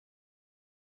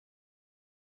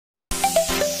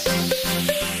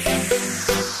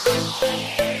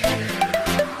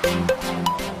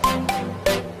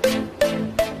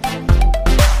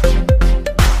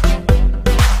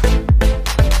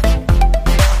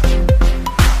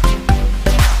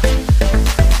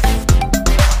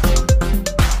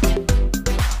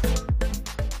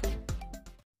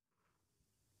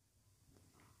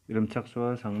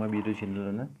amchaksual sangma bidu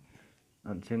chinlana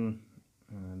anching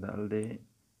dalde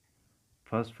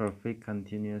past perfect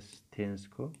continuous tense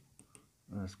ko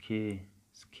skie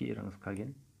rang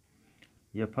skagen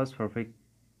ya past perfect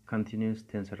continuous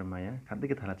tense ramaya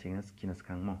kadike thala chinga skina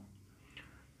skangmo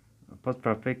past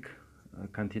perfect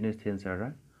continuous tense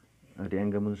ara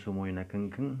rianggamun sumoyna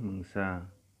kengkeng mungsa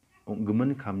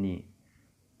gemen kamni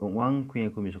ongwang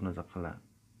kuingku misukna zakhala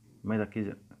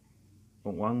namedake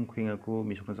ongwang kuingku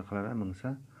misukna zakhala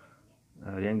mungsa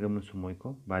rianggamun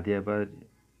sumoyko badiaba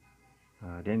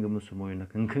rianggamun sumoyna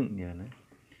kengkeng niana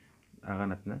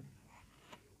aganatna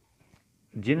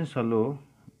jin salo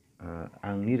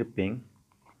angni repeng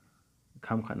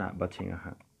kam khana bachinga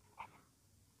ha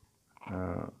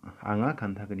anga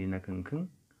kanta gedina kengkeng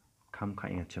kam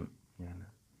khainga chem yana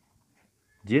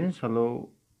jin salo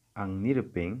angni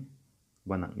repeng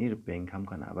banakni repeng kam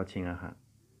khana bachinga ha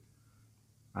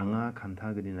anga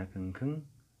kanta gedina kengkeng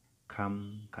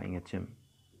kam khainga chem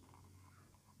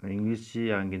English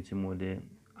angin chimode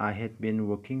I had been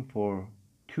working for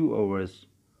 2 hours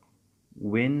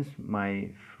when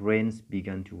my friends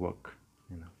began to work.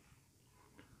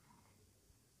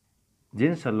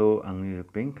 Jen salo angni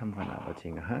repeng kam khana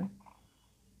bachinga ha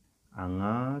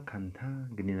anga kanta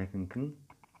gedina kengkeng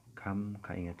kam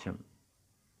khainga chem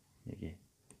yagi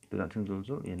tudak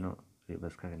chungjoljo yeno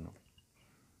reverse kageno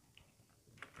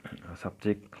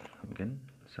subject again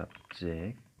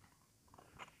subject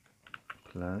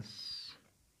plus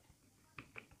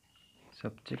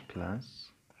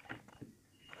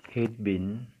had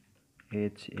been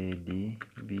HADBE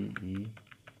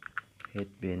had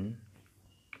been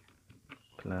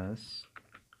plus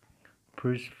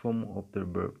first form of the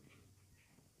verb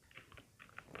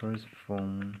first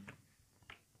form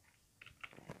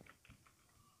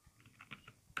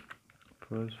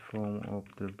of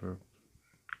the verb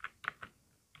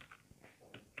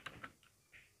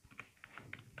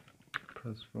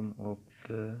first form of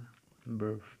the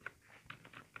verb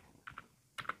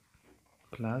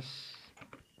plus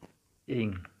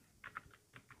ing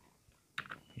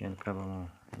yang kabamo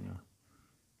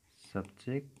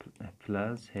subject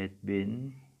plus had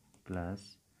been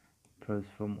plus first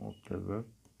form of the verb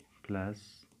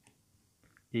plus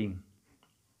ing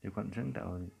yukan jeng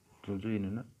tao jojo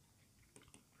inuna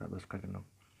rabas kageno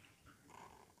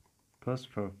past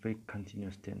perfect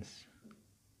continuous tense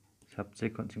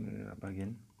subject continuous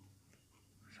bagian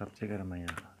subject aramaya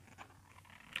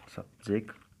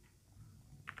subject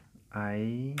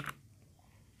I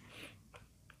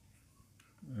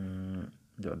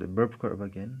the verb ko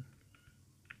bagian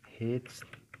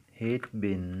had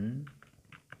been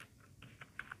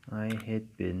I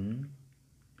had been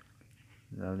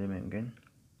lalu again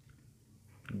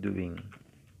doing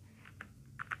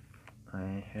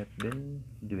I had been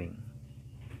doing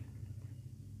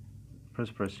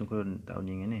first person ko tahun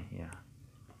ini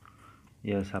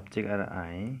ya subject ada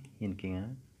I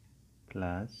hinkinga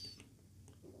plus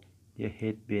ya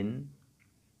had been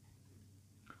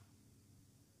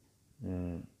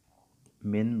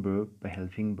main verb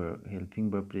helping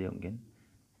verb dia again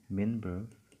main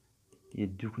verb ya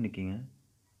do kunikinga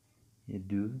ya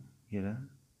do ya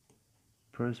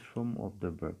first form of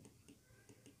the verb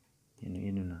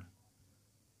ini na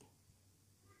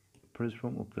first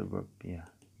form of the verb ya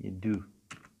do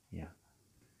ya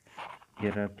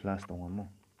kira plus dong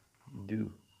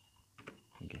do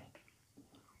okay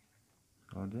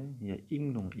ode ya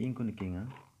ing dong ing kunikinga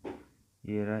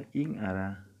ya ing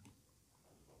ara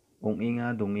ong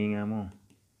inga dong inga mo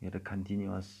ya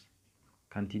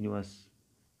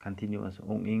continuous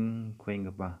ong ing kuing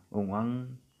gepa ong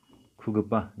ang ku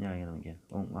gepa nya yang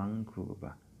ong ang ku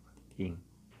gepa ing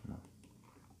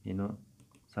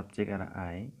subject ara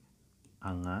I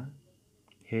anga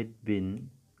had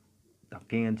been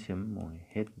taking and sim mo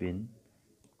had been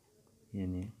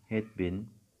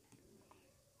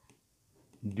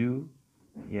do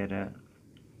yara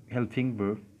helping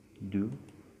verb do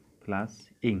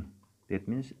plus ing that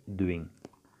means doing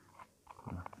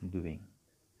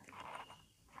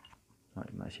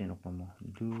masih nok mo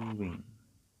doing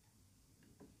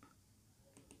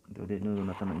Today no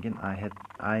natan again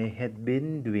I had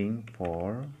been doing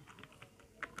for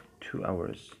 2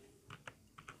 hours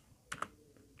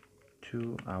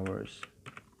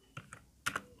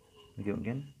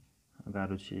again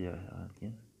garochi ya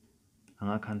again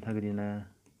anga kanta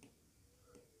gedina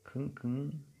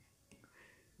kengkeng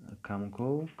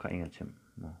kamko kaingachem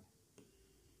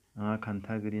anga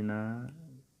kanta gedina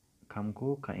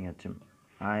kamko kaingachem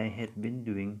I had been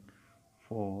doing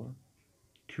for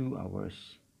 2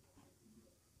 hours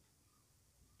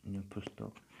ini full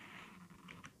stop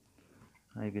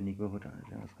Hai gani ko hota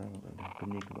jangan sekarang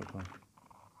gani ko apa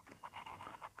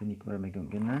gani ko ramai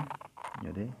genggen na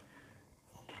jadi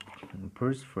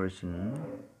first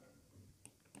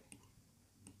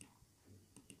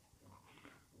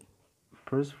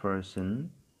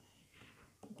person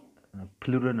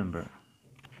plural number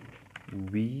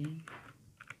we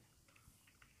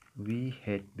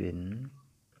had been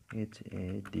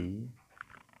had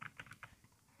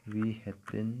we had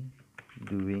been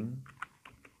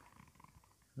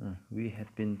doing we had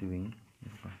been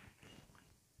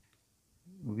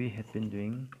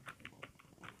doing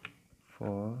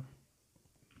for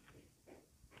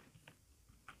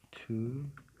 2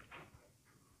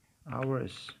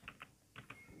 hours.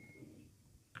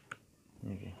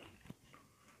 Okay,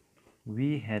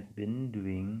 we had been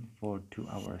doing for 2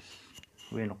 hours.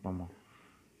 We nok mamo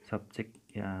subject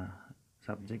ya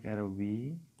subject ada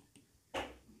we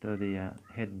tadi ya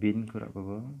had been kurang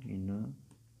apa ini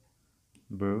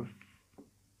verb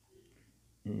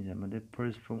ini sama deh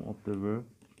first form of the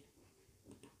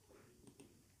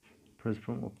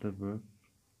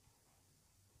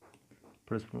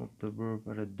verb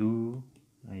ada do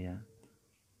ya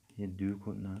ya do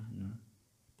kok na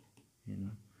you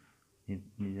know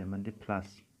ini zaman deh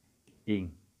plus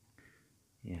ing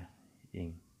ya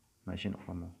ing macam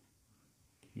apa mau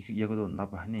iya ko don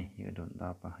apa nih iya don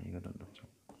apa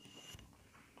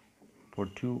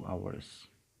for 2 hours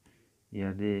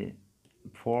ya deh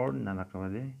for nana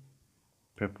kawade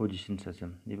preposition saja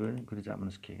di bawah kerja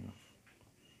mana skie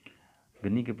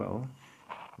geni ke pao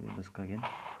bebas kagen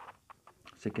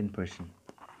second person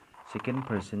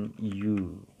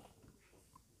you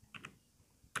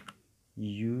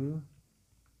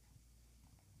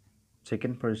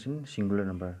second person singular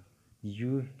number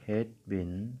you had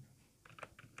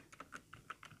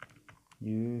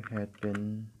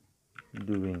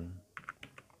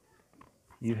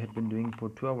been doing for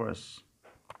 2 hours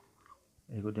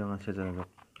ikut jangan saja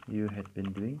you had been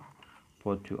doing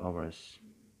for 2 hours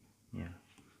ya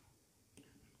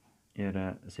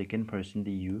era second person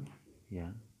di you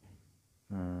ya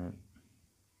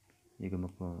이거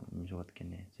먹고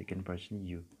좋았겠네. second person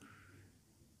you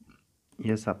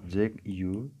ya subject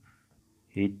you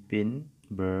had been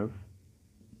verb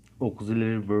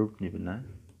auxiliary verb nih benar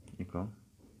이거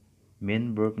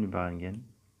main verb nih bagian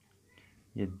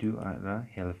ya do ada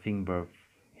helping verb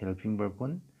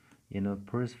pun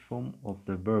first form of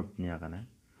the verb nih akan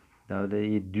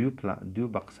dari do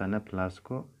baksana plus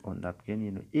ko ondapkan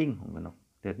ing honganok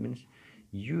that means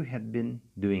you had been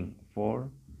doing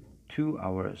for 2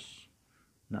 hours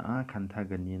na kanta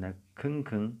gani na keng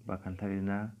ba kanta gani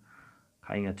na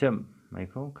kaingacem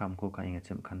maiko kamko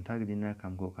kaingacem kanta gani na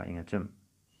kamko kaingacem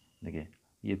nage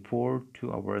ye for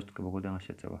 2 hours ko bogo dang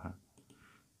sya ha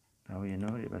tahu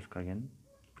ribas kagen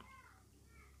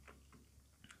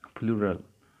plural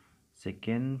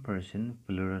second person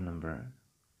plural number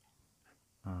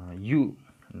you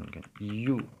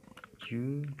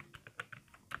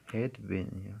had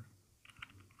been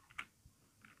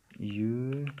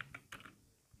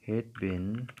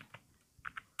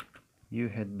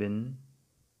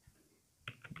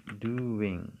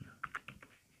doing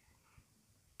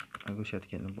aku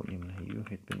syatkan nombor ni mana you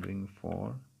had been doing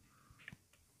for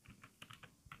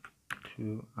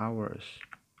 2 hours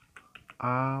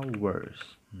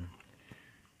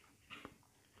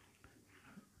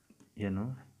ya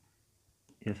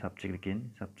subject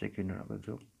again subject apa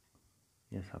job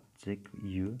ya subject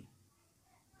you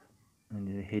and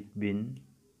the had been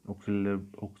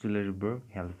auxiliary verb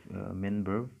main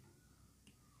verb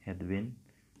had been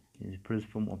is first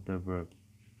form of the verb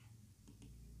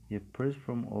the first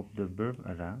form of the verb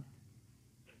ada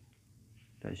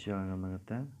tak siapa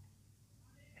mengata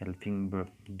helping verb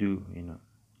do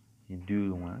you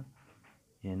do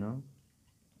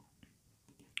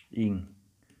ing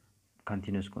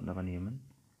continuous kon dapat niman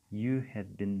you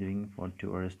had been doing for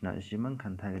 2 hours na simang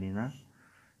kanta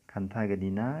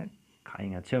gadina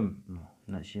kaingacem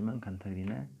na simang kanta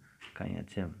gadina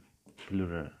kaingacem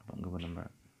plural bangga number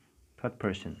third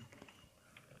person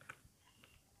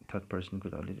ko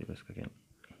tadi dibahas kagen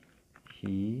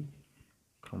he,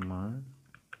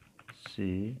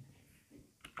 she,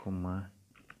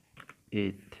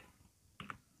 it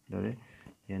dari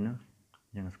jangan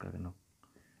sekarang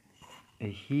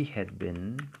he had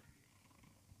been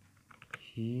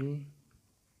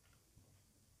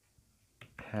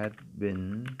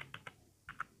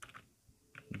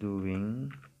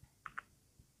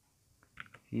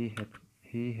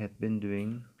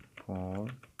doing for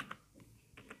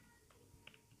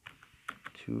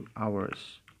 2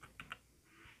 hours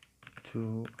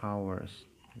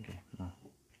okay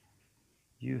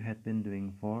you had been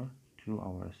doing for 2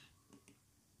 hours.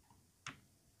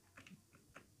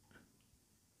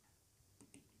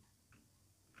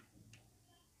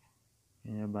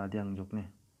 Ini badi ang jok ne.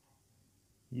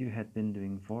 You had been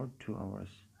doing for 2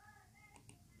 hours.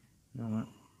 Nama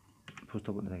full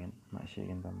stop again. Masih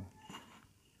again bamu.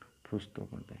 Full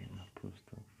stop again. Full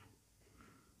stop.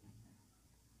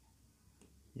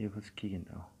 You could ski again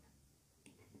now.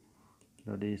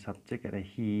 The subject ada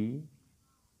he.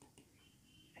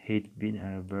 Had been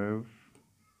a verb,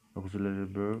 auxiliary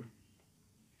verb.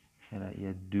 Ada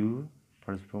ya do,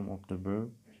 first form of the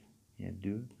verb. Ya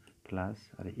do plus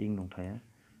ada ing dong thaya.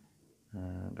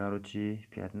 garochi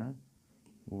piatna.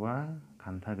 Wa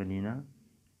kanta ganina.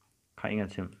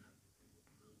 Kaingachim.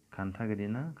 Kanta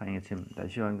ganina kaingachim.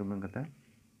 다시 한번 kata.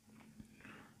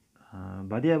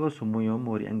 Badiaba sumoyo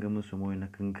mori anggamu sumoyo na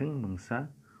kengkeng mengsa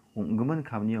unggeman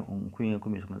kamnya ungkuing aku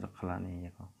misal masak kalane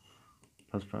ya ko.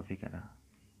 Plus perfect ada.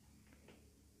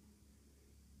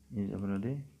 Ini apa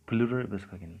nanti? Plural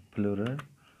beskakin. Plural.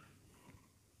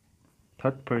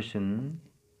 Third person.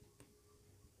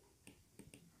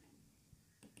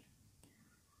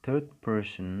 Third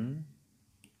person.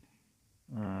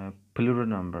 Plural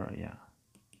number ya.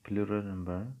 Plural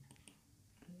number.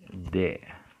 They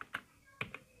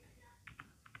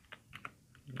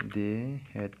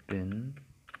had been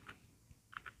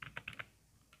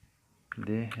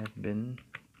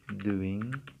doing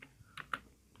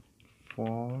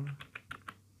for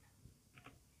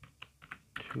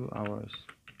 2 hours.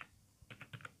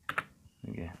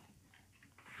 Okay.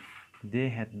 They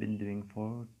had been doing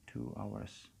for 2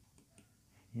 hours.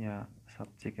 Ya,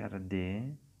 subject ada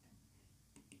they.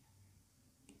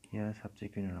 Ya,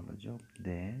 subject ini nama job.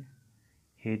 They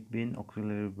had been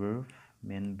auxiliary verb,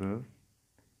 main verb.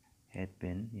 Had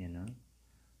been, you know.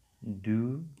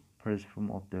 Do, first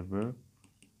form of the verb.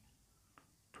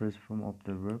 First form of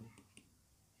the verb.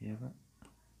 Ya, Pak.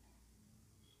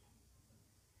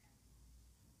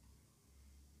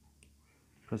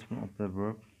 First form of the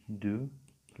verb do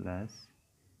plus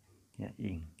ya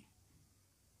ing.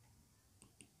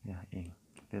 Ya, ing.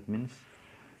 That means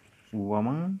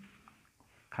wamang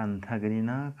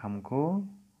kantaganina kamko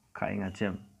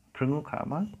kaingachem. Prengu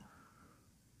kama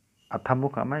atamu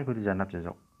kama ikut janap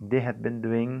jejok. They had been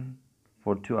doing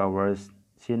for 2 hours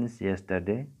since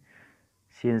yesterday.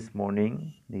 Since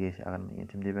morning. Digi akan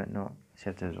mengitim diba no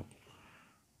share jejok.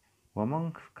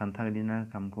 Wamang kantaganina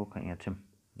kamko kaingachem.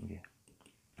 Okay.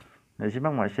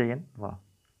 Nasimang masyayan. Wah.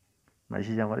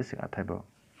 Masyang wali sing atai bo.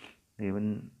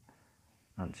 Even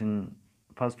anching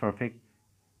past perfect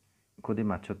kodi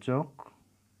맞췄죠.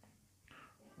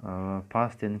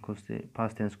 past tense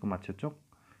ko 맞췄죠.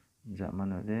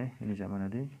 자만어데 ini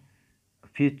자만어데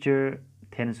future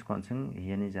tense ko anching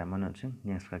yani 자만어 anching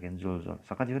yang sakagen jol jol.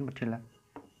 Sakajikan betul lah.